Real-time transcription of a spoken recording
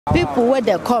People where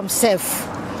they come safe.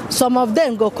 Some of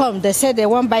them go come, they say they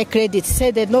want buy credit,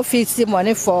 say they no fit see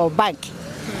money for bank.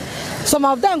 Some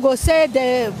of them go say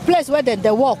the place where they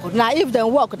work. Now if they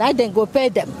work, now they go pay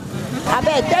them. I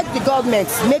beg the government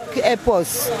make help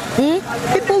us.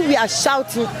 People we are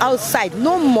shouting outside,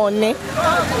 no money.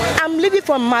 I'm living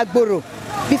from Magboro.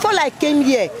 Before I came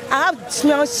here, I have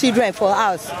small children for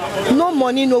house. No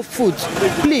money, no food.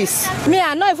 Please. Me,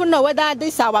 I don't even know whether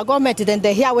this our government then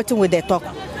they hear what we they talk.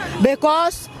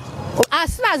 Because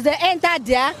as soon as they enter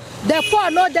there, the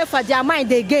poor know there for their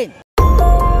mind again.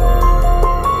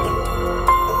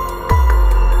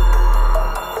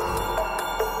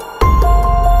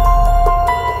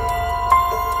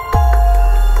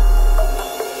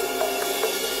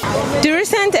 The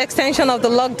recent extension of the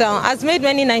lockdown has made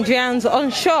many Nigerians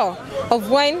unsure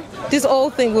of when this whole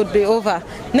thing would be over.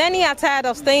 Many are tired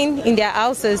of staying in their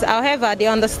houses. However, they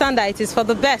understand that it is for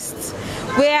the best.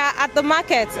 We are at the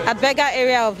market at Bega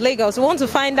area of Lagos. We want to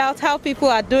find out how people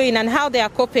are doing and how they are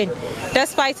coping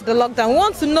despite the lockdown. We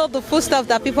want to know the food stuff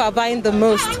that people are buying the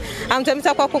most. I'm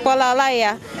Temita Kwakukwala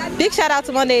Olaya. Big shout out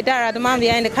to Monday Dara, the man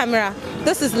behind the camera.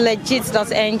 This is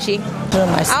legit.ng.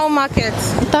 Our market.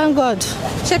 Thank God.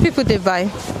 Share people they buy.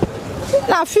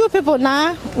 Now few people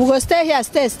now we go stay here,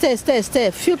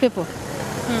 stay. Few people.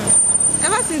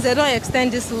 Ever since they don't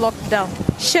extend this lockdown,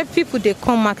 share people they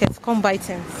come market, come buy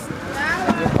things.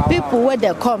 People where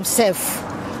they come safe.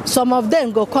 Some of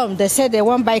them go come, they say they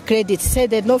want buy credit, say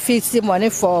they no fit see money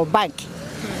for bank.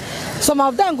 Some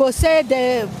of them go say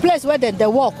the place where they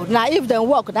work. Now if they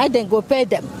work, now they go pay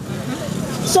them.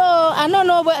 So I don't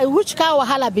know which kind of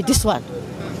wahala be this one.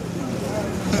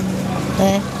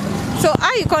 So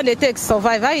how you can they take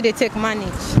survive? How you they take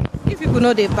manage? If people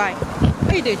know they buy,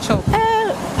 how you they chop?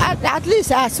 At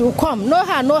least as we come, know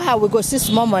how we go see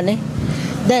small money.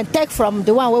 Then take from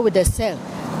the one where we they sell,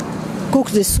 cook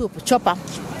the soup, chop them.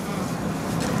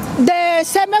 They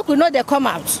say make we know they come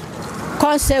out,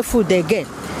 can't sell food again.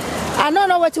 I don't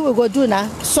know what we go do now.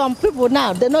 Some people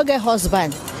now they don't get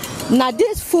husband. Now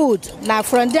this food now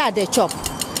from there they chop.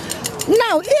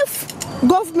 Now if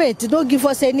government don't give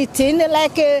us anything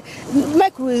like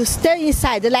make we stay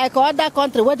inside like other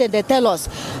countries where they tell us,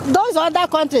 those other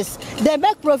countries they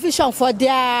make provision for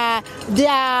their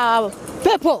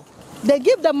people. They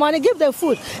give them money, give them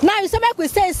food. Now you say make we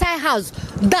stay inside house,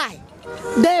 die.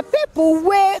 The people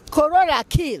where corona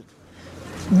kill,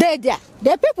 they there.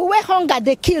 The people where hunger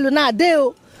they kill now they,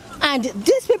 and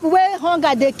these people where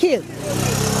hunger they kill.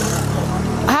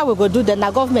 How we go do that now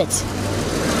government?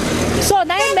 So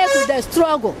now you make the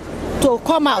struggle to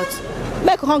come out,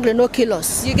 make hungry no kill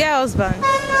us. You get husband?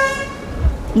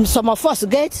 Some of us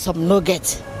get, some no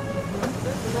get.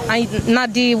 And now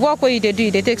the work where they do,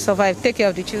 they take survive, take care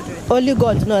of the children. Only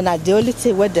God knows that the only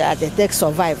thing where they take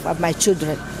survive are my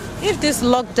children. If this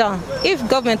lockdown, if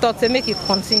government thought to make it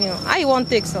continue, how you want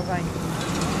to take survive?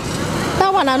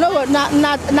 That one I know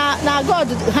now God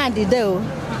hand it there.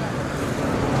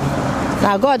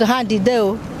 Now God hand it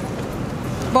there.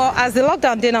 But as the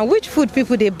lockdown day now, which food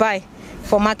people they buy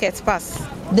for market pass?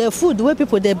 The food where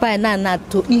people they buy now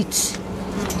to eat.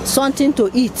 Something to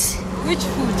eat. Which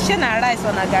food? Shena rice or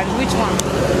a garri? Which one?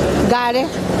 Garri.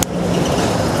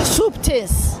 Soup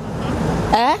things.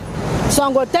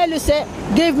 Some go tell you say,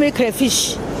 give me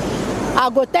crayfish.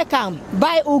 I go take them,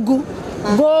 buy ugu,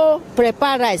 go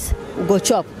prepare rice, go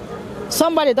chop.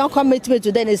 Somebody don't come meet me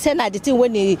today and say that the thing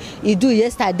when he do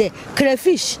yesterday.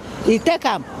 Crayfish, he take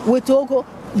them with ugu,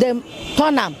 then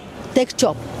turn them, take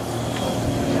chop.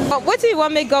 But what do you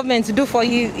want make government to do for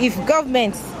you if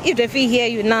they feel hear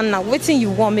you now, what thing you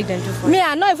want make them do for you? Me,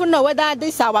 I don't even know whether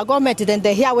this our government then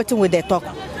they hear what they talk.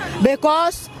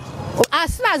 Because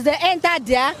as soon as they enter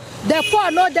there, the poor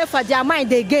know there for their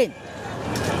mind again.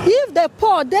 If the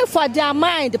poor there for their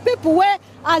mind, people where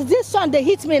as this son they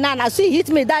hit me now, I see hit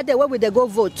me that day where will they go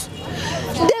vote?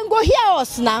 Then go hear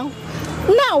us now.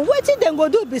 Now what did they go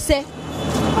do be say?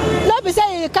 Not be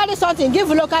say you carry something, give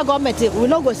local government, we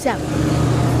not go see them.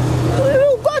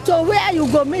 You go to where you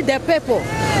go meet the people.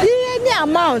 Any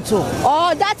amount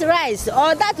or that rice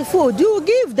or that food, you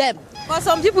give them. But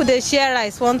some people they share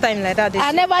rice one time like that.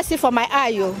 I never see for my eye,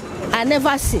 yo. I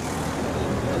never see.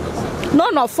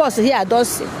 None of us here don't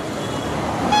see.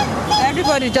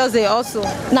 Everybody just they also.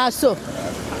 Now so,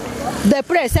 the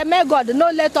pray say, may God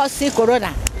not let us see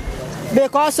corona,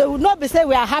 because we will not be say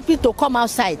we are happy to come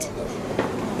outside.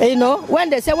 You know, when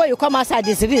they say when you come outside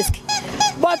is risk,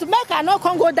 but make I not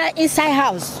come go there inside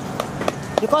house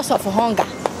because of hunger.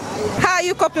 How are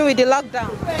you coping with the lockdown?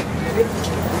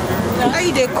 How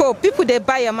you dey cope? People they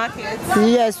buy your market?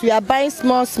 Yes, we are buying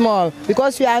small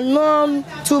because we are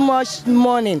not too much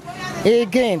money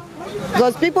again.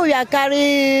 Because people we are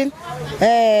carrying,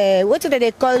 what are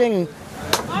they calling?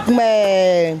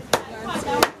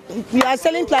 We are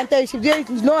selling plantain. She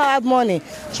don't have money.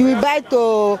 She will buy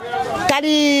to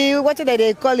carry, what do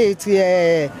they call it?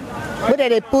 Where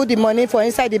they put the money for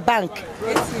inside the bank?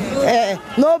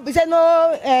 No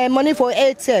money for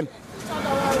ATM.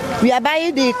 We are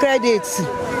buying the credits.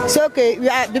 So okay, we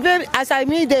are as I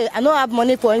mean, I don't have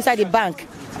money for inside the bank.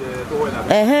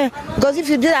 Because if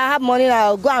you didn't have money,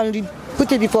 I'll go and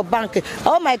put it for bank.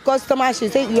 All my customers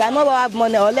should say you are not have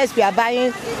money unless we are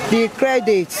buying the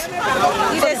credits.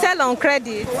 They sell on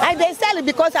credit? They sell it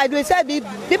because I do sell the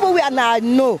people we are now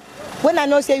know. When I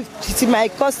know say it's my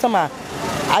customer,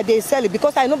 they sell it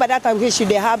because I know by that time she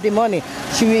they have the money,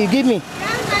 she will give me.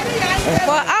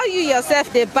 But how you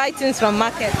yourself they buy things from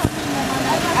market?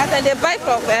 And they buy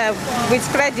from with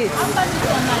credit.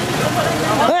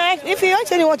 If you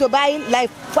actually want to buy like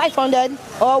 500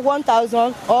 or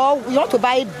 1,000 or you want to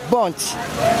buy bunch,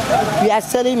 we are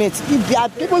selling it. If there are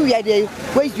people where they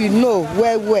where you know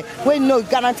where no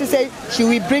guarantee say she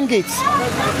will bring it.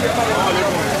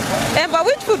 But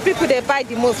which food people they buy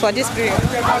the most for this period?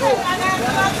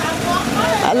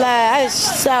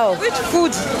 Which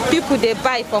food people they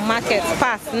buy for market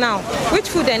fast now? Which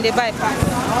food then they buy fast?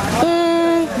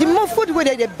 The more food where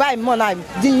they buy more like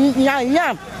the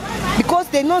yam. Because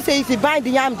they know say if you buy the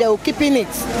yam, they will keeping it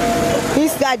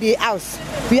inside the house.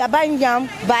 We are buying yam,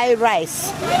 buy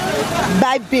rice,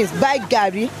 buy beans, buy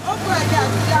garri.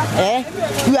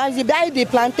 We are buy the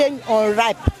plantain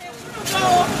unripe.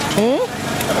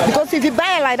 Because if you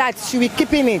buy it like that, she will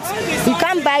keeping it. You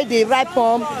can't buy the ripe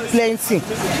one plenty.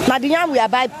 Now the yam we are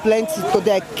buy plenty, so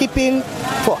they're keeping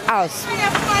for us.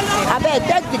 I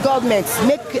beg the government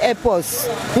make help us.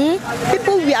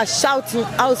 People we are shouting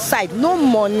outside, no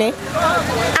money.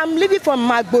 I'm living from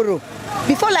Magboro.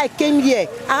 Before I came here,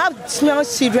 I have small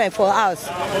children for us.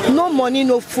 No money,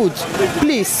 no food.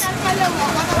 Please.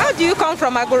 How do you come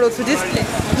from Magboro to this place?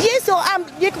 Yes, so I'm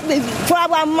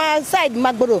from my side,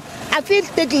 Magboro. I feel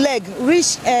take leg,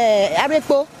 reach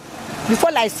Arepo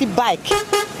before I see bike.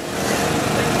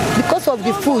 Because of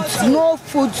the food,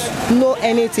 no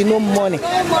anything, no money.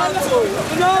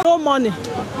 No money.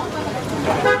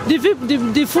 The food,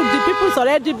 the people's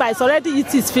already buy, it's already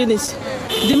eat is finished.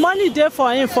 The money there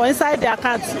for him, for inside their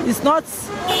account, is not.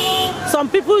 Some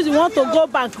people want to go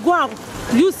bank, go and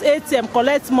use ATM,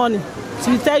 collect money.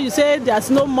 So we tell you, say there's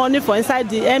no money for inside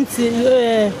the empty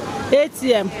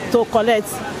ATM to collect.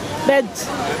 But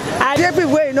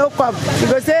everywhere you know come,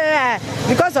 because say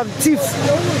because of thief.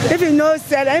 If you know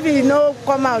sell, if you know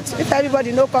come out, if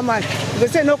everybody know come out, you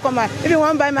say no come out. If you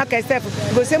want buy market stuff,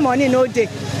 you go say money no day.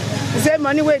 You say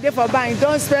money where they for buying,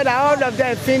 don't spend all of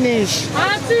them finish.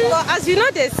 Well, as you know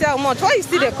they sell much, why you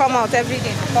still they come out every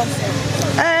day to come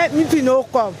sell? If you no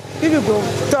come, if you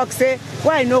go talk say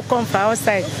why you no come for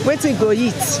outside, wait till you go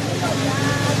eat.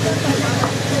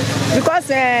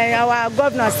 Because our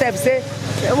governor say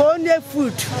only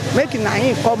food making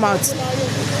him come out.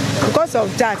 Because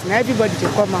of that, now everybody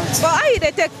will come out. But how you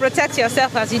they take protect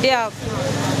yourself as you day out?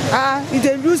 You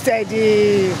dey lose the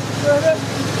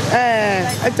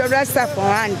register for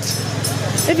hand.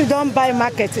 If you don't buy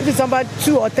market, if it's about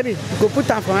 2 or 3, you go put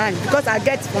them for hand. Because I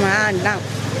get for my hand now.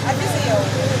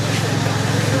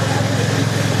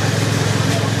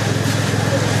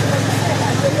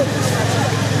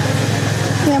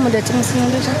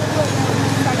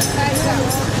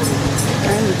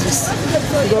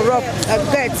 Go rub. I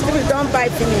bet if you don't buy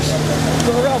finish,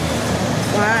 go rub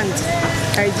for hand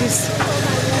like this.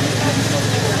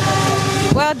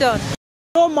 Well done.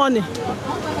 No money.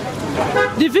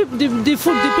 The food,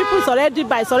 the people's already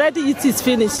buy, it's already eat is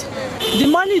finished. The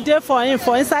money there for him,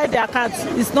 for inside their account,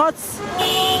 is not.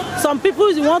 Some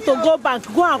people want to go bank,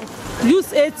 go and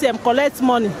use ATM, collect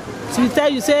money. So we tell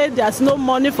you, say there's no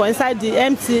money for inside the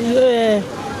empty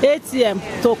ATM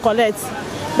to collect.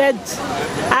 But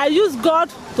I use God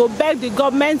to beg the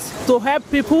government to help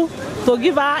people, to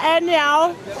give her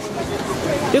anyhow.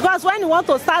 Because when you want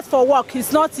to start for work,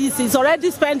 it's not easy. It's already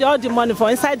spending all the money for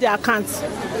inside their accounts.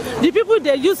 The people,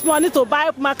 they use money to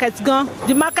buy market gun.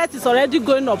 The market is already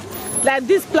going up. Like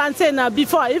this plantain now,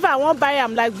 before, if I want to buy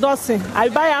them like dozen, I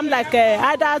buy them like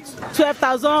either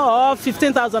 12,000 or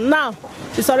 15,000. Now,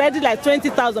 it's already like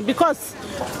 20,000 because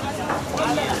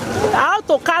how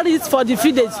to carry it for the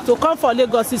village to come for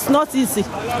Lagos is not easy.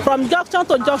 From junction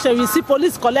to junction, we see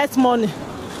police collect money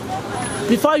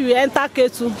before you enter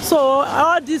K2. So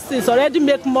all these things already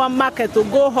make more market to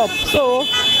go up. So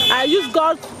I use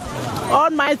God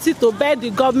Almighty to beg the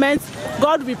government.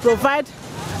 God will provide.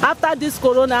 After this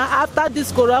corona,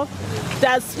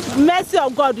 there's mercy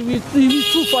of God will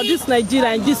do for this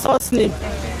Nigeria in Jesus' name.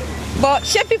 But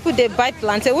share people they buy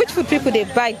plantain. Which food people they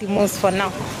buy the most for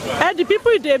now? And the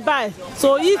people they buy,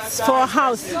 so it's for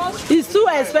house. It's too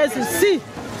expensive. See,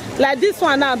 like this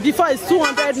one now, before it's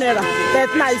 200 naira.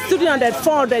 That now it's 300,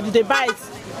 400 they buy it.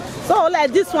 So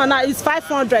like this one now is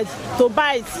 500 to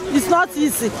buy it. It's not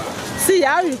easy. See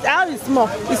how it's small.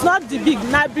 It's not the big.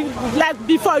 Now, like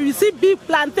before, you see big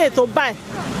plantain to buy,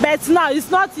 but now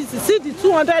it's not easy. See the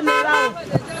 200 naira.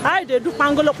 How they do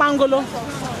pangolo.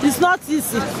 It's not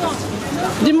easy.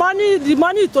 The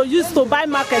money to use to buy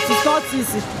market is not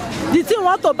easy. The thing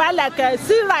want to buy like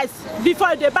see rice.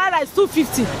 Before they buy rice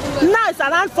 250. Now it's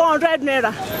around 400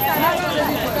 naira.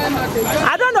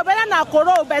 I don't know whether now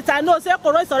Koro, but I know say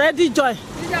Koro is already joined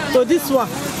to this one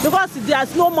because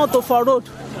there's no motor for road.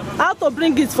 How to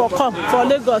bring it for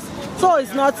Lagos, so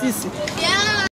it's not easy.